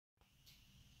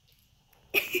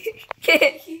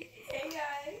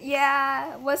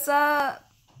Yeah, what's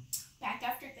up? Back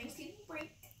after Thanksgiving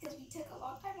break because we took a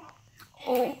long time off.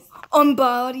 Oh, on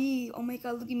body. Oh my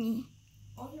god, look at me.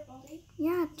 Oh, you're baldy?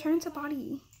 Yeah, turn to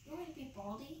body. You want to be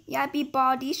baldy? Yeah, be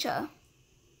Baldisha.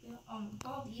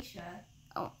 Baldisha.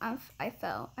 Oh, I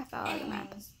fell. I fell out of the map.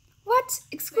 Anyways, What?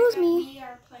 Excuse me. we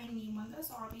are playing the Among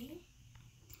Us obby,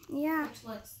 Yeah. which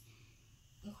looks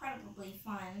incredibly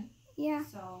fun. Yeah.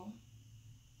 So,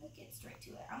 let's get straight to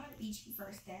it. I'm going to beat you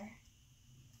first there.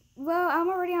 Well, I'm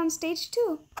already on stage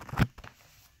 2.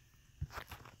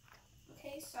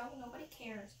 Okay, so nobody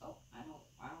cares. Oh, I don't know.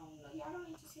 Y'all don't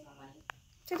need to see my money.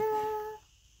 Ta-da!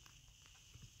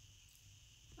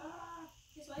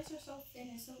 These lights are so thin.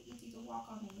 It's so easy to walk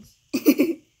on these.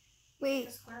 Wait.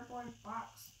 The square board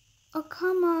box. Oh,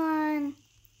 come on.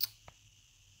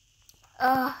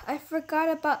 I forgot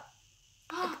about...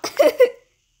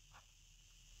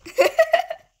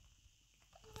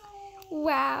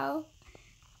 Wow.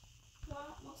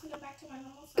 Well, let's get back to my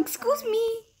normal stuff. Excuse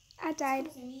me. I died.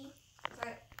 Excuse me.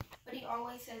 But he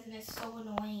always says, and it's so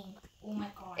annoying. Oh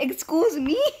my god. Excuse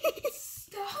me.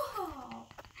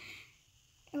 Stop.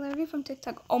 I learned it from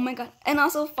TikTok. Oh my god. And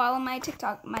also follow my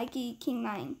TikTok, Mikey King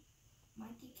 9.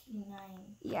 Mikey King 9.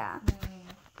 Yeah.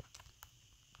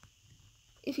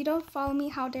 If you don't follow me,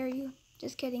 how dare you?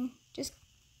 Just kidding.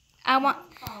 I want,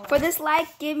 for this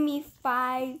like, give me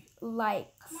 5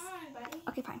 likes. Come on, buddy.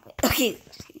 Okay, fine. Okay,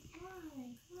 just kidding.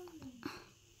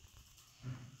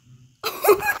 Come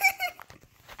on.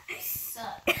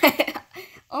 Suck.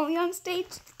 Only on stage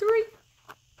 3.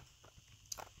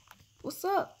 What's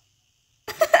up?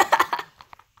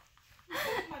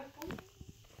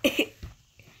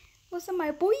 What's up, my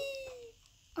boy?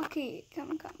 Okay,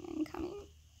 coming.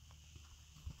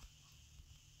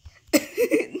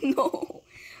 No,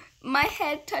 my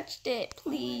head touched it.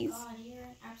 Please. Oh my god, you're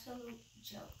an absolute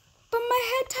joke. But my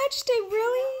head touched it.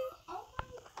 Really? Oh my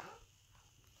god.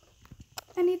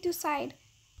 I need to side.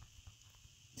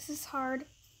 This is hard.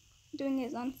 Doing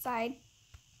it on side.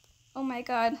 Oh my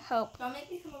god, help. Don't make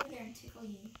me come over there and tickle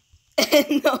you.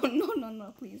 No,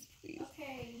 please.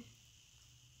 Okay.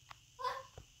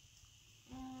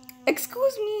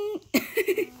 Excuse me.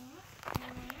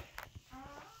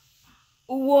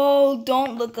 Whoa,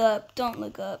 don't look up. I'm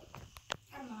not.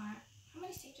 How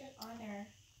many stages are there?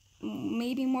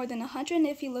 Maybe more than 100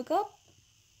 if you look up.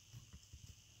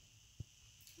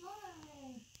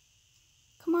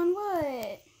 Come on,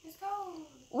 what? Let's go.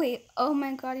 Wait, oh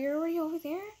my god, you're already over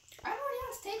there? I'm already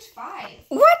on stage 5.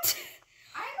 What?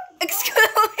 I don't know. Excuse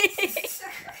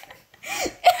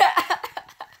me.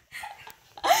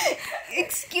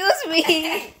 Excuse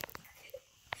me.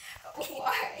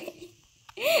 Why?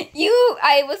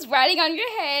 I was riding on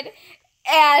your head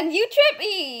and you tripped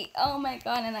me. Oh my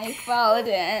god, and I fell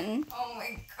in. Oh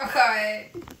my god.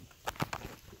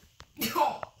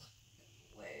 No.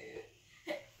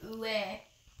 Wait.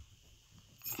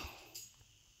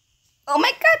 Oh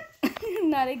my god.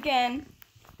 Not again.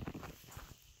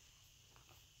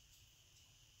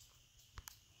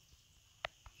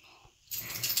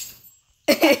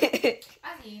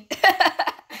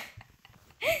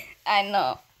 I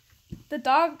know. The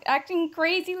dog acting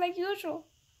crazy like usual.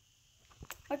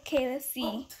 Okay, let's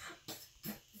see.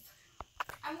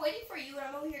 I'm waiting for you and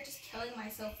I'm over here just killing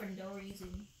myself for no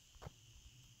reason.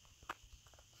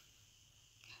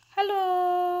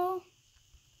 Hello.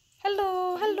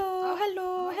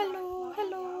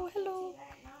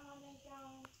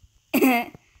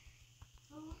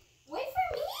 Wait for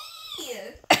me.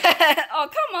 Oh,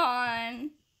 come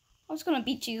on. I was gonna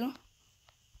beat you.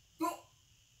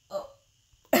 Oh.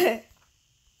 I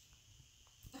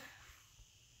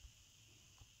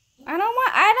don't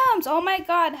want items. Oh my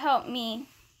god, help me.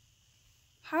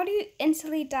 How do you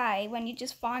instantly die when you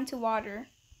just fall into water?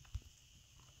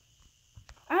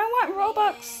 I don't want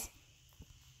Robux.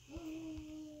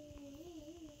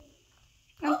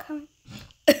 I'm coming.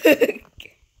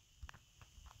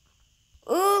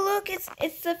 Ooh, look,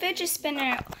 it's the fidget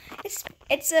spinner. It's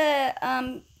a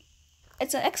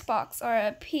Xbox or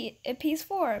a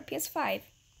PS4, PS5. I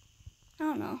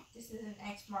don't know. This is an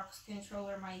Xbox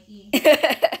controller, Mikey.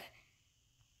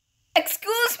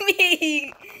 Excuse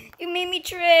me! You made me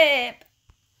trip. I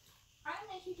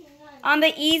make you do nothing. On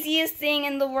the easiest thing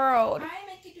in the world. I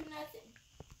make you do nothing.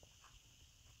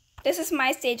 This is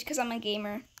my stage because I'm a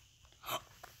gamer.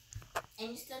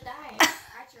 And you still die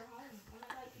at your home. Oh my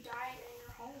god, you died in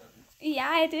your home. Yeah,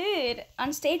 I did.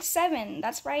 On stage 7.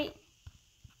 That's right.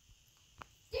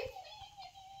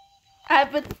 I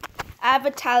have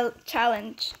a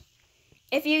challenge.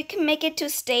 If you can make it to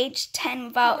stage 10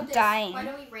 without dying. Why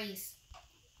don't we race?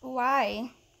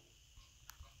 Why?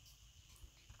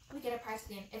 We get a prize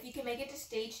again. If you can make it to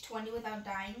stage 20 without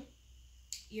dying,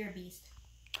 you're a beast.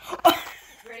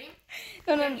 Ready?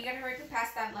 No. You gotta hurry to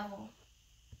pass that level.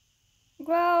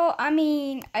 Well, I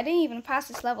mean, I didn't even pass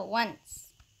this level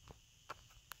once.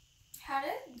 How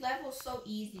did level so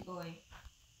easy, boy?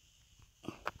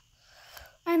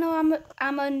 I know I'm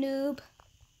a noob.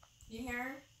 You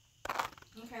hear?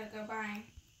 Okay, go bye.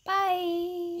 Bye.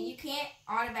 And you can't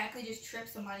automatically just trip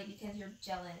somebody because you're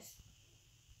jealous.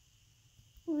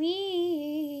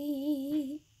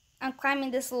 Wee. I'm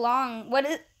climbing this long. What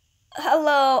is?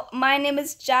 Hello, my name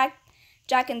is Jack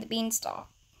and the Beanstalk.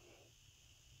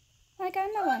 I got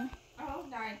another one. Oh,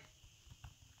 died.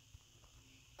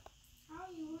 How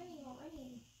are you winning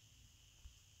already?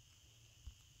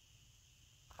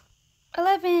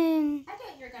 11. I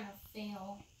thought you were gonna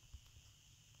fail.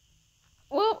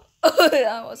 Whoa.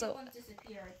 I was Everyone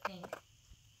disappear, I think.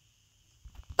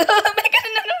 Oh my god,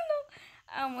 no.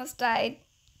 I almost died.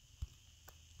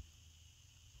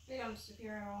 They don't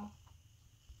disappear at all.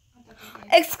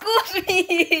 I thought they did. Excuse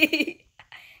me.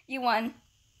 You won.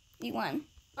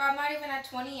 But I'm not even at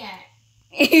 20 yet.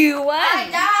 You won.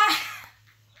 I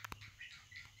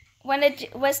died!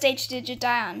 What stage did you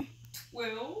die on?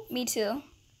 12. Me too.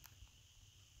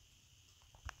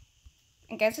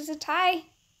 I guess it's a tie.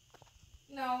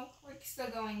 No, we're still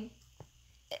going.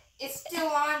 It's still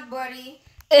on, buddy.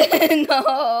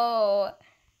 No.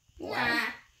 Nah.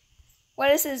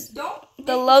 What is this? Don't.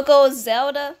 The logo is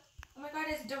Zelda. Oh my god,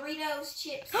 it's Doritos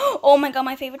chips. Oh my god,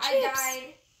 my favorite chips. I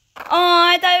died. Oh,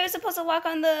 I thought you were supposed to walk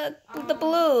on the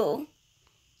blue.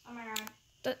 Oh my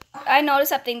god. I noticed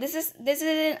something. This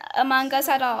isn't Among Us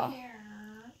at all.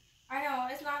 I know,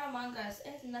 it's not Among Us.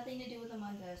 It has nothing to do with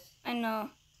Among Us. I know.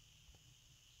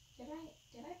 Did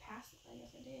I pass it? I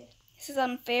guess I did. This is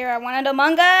unfair. I wanted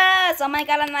Among Us. Oh my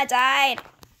god, and I died.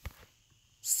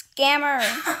 Scammer.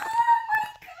 Oh my god.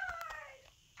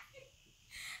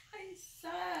 I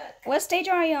suck. What stage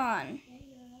are you on?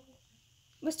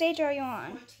 What stage are you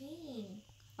on? 14.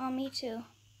 Oh, me too.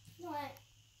 You know what?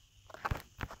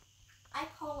 I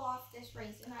call off this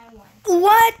race and I won.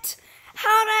 What?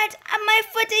 How did my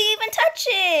foot didn't even touch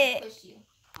it? Push you.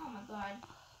 Oh my god.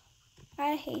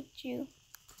 I hate you.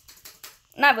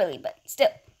 Not really, but still.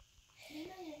 You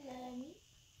know you love me.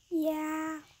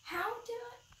 Yeah. How do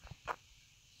I?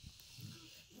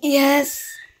 Yes.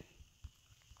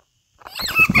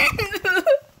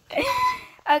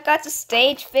 I got to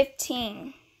stage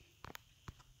 15.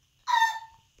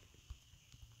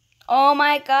 Oh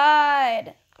my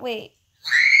god. Wait.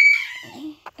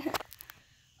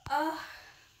 How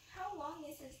long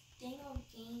is this dang old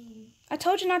game? I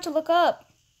told you not to look up.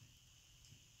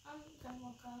 I'm gonna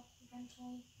look up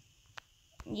eventually.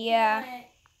 Yeah. But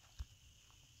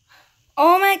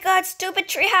Oh my god, stupid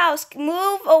treehouse.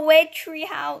 Move away,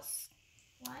 treehouse.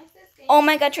 why is this game? Oh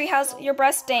my god, treehouse, so your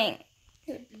breast hard stink.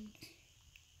 to beat?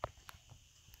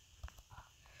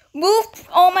 Move.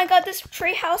 Oh my god, this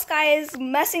treehouse guy is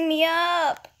messing me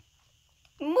up.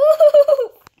 Move.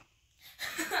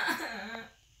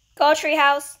 Go,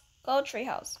 treehouse. Go,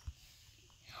 treehouse.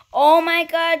 Oh my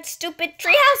god, stupid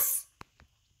treehouse.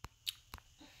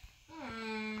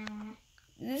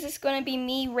 This is gonna be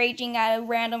me raging at a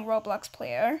random Roblox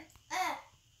player.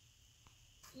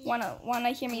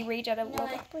 Wanna hear me rage at a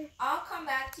Roblox player? I'll come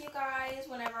back to you guys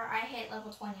whenever I hit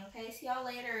level 20, okay? See y'all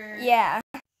later. Yeah.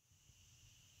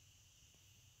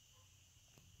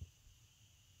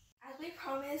 As we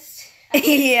promised.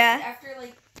 Yeah.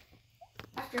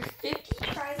 After 50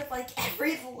 tries of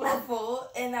every level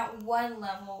in that one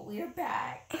level, we're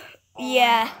back. Oh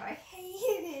Yeah. my God, I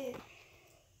hated it.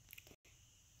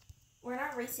 We're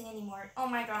not racing anymore. Oh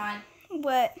my god.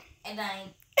 What? And I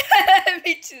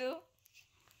Me too.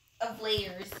 of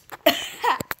layers.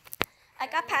 I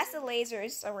got past the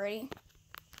lasers already.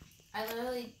 I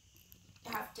literally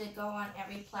have to go on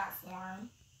every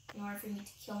platform in order for me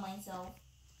to kill myself.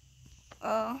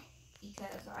 Oh.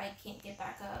 Because I can't get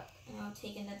back up. And it'll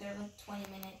take another 20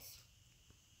 minutes.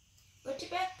 Which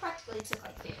practically took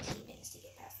 15 minutes to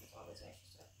get past all this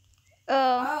extra stuff.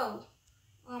 Oh.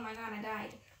 Oh my god, I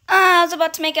died. I was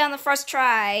about to make it on the first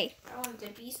try. I wanted to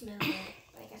beast mode it.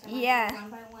 I guess I might Yeah. go one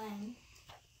by one.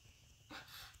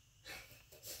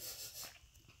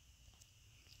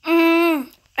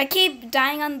 I keep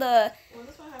dying on the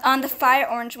fire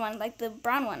orange one, like the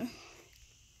brown one.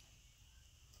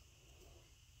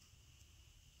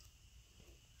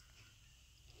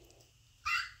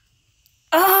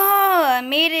 Oh, I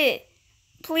made it.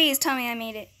 Please tell me I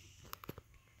made it.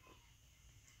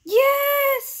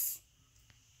 Yes!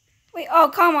 Wait,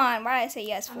 oh, come on. Why did I say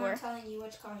yes I'm for? not telling you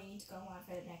which car you need to go on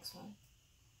for the next one.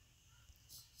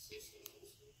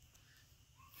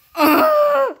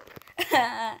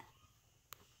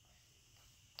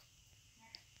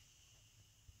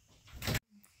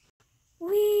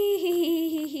 Wee.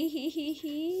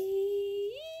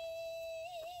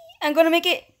 I'm gonna make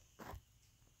it.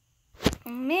 Oh,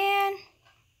 man.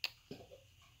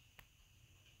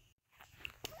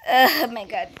 Oh my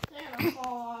god. I'm gonna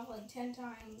fall off like 10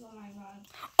 times. Oh my god.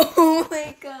 Oh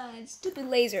my god. Stupid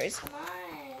lasers. Come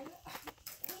on.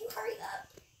 Can you hurry up?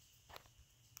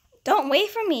 Don't wait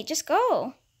for me. Just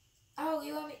go. Oh,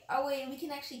 you want me? Oh wait, we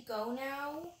can actually go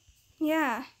now.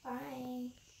 Yeah. Bye.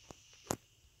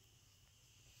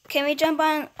 Can we jump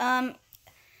on Jump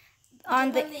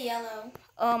the on the yellow.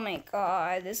 Oh my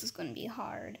god, this is gonna be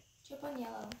hard. Jump on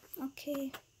yellow.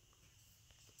 Okay.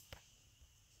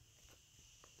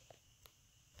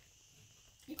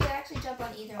 You could actually jump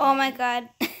on either Oh one. my god.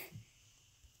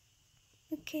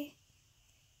 Okay.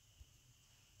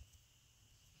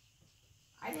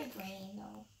 I did green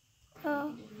though.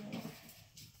 Oh.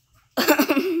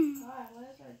 God, what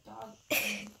is our dog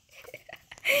doing?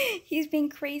 He's being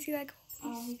crazy like Oh,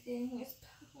 always. he's getting his.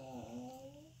 Oh.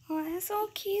 Oh, that's so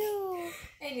cute.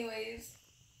 Anyways.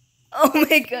 Oh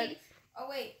my god. Oh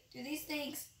wait, do these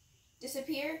things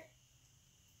disappear?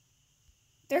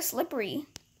 They're slippery.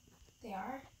 They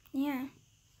are? Yeah.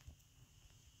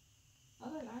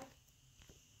 No, they're not.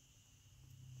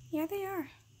 Yeah, they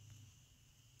are.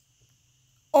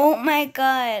 Oh my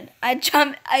god. I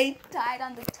died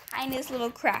on the tiniest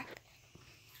little crack.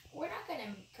 We're not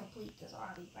gonna complete this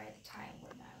obby by the time we're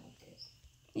done with this.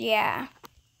 Yeah.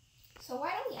 So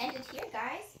why don't we end it here,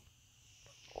 guys?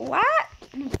 What?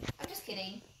 I'm just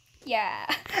kidding. Yeah.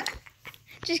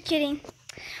 Just kidding.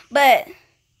 But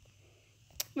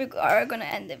we are gonna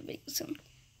end the video soon.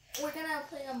 We're gonna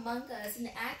play Among Us, an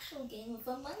actual game of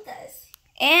Among Us.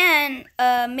 And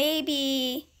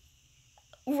maybe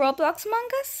Roblox Among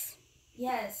Us?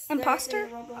 Yes. Imposter?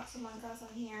 There's a Roblox Among Us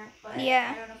on here, but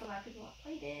Yeah. I don't know if a lot of people have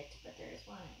played it, but there's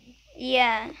one.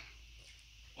 Yeah.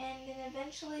 And then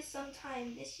eventually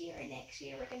sometime this year or next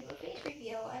year we're gonna do a face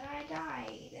reveal, and I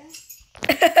died.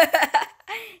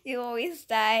 You always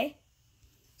die.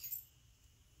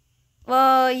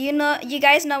 Well, you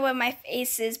guys know what my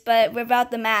face is, but without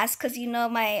the mask, because you know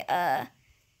my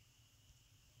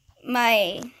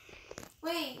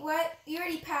Wait, what? You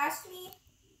already passed me?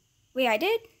 Wait, I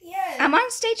did? Yes. I'm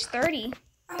on stage 30.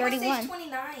 I'm 31. on stage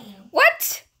 29.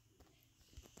 What?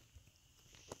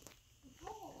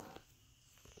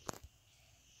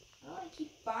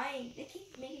 They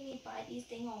keep making me buy these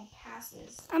dang old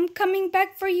passes. I'm coming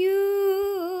back for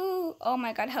you. Oh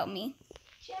my god, help me.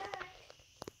 Jack.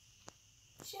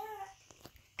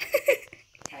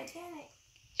 Titanic.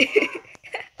 Jack.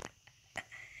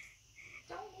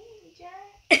 Don't leave me,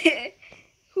 Jack.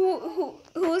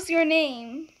 Who's your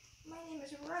name? My name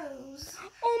is Rose.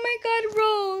 Oh my god,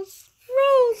 Rose.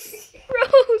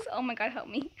 Rose. Oh my god, help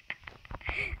me.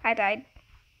 I died.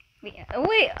 Wait,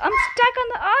 I'm stuck on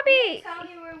the obby. Tell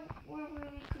me where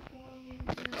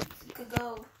we could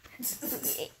go.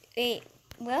 Wait,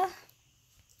 well,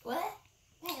 What?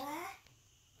 Wait, what?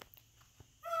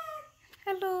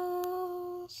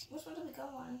 hello. Which one do we go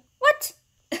on? What?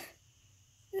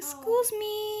 Excuse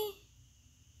me.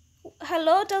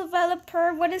 Hello,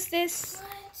 developer. What is this?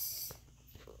 What?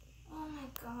 Oh my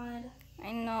god.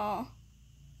 I know.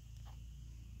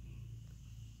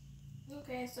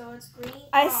 Okay, so it's green.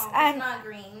 I'm it's not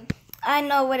green. I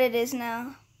know what it is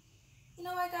now. You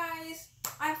know what, guys?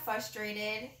 I'm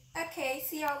frustrated. Okay,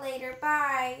 see y'all later.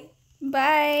 Bye.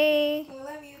 Bye. I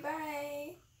love you.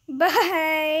 Bye.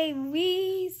 Bye.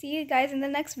 We see you guys in the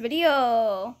next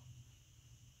video.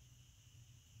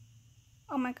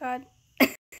 Oh my god.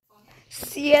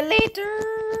 See you later.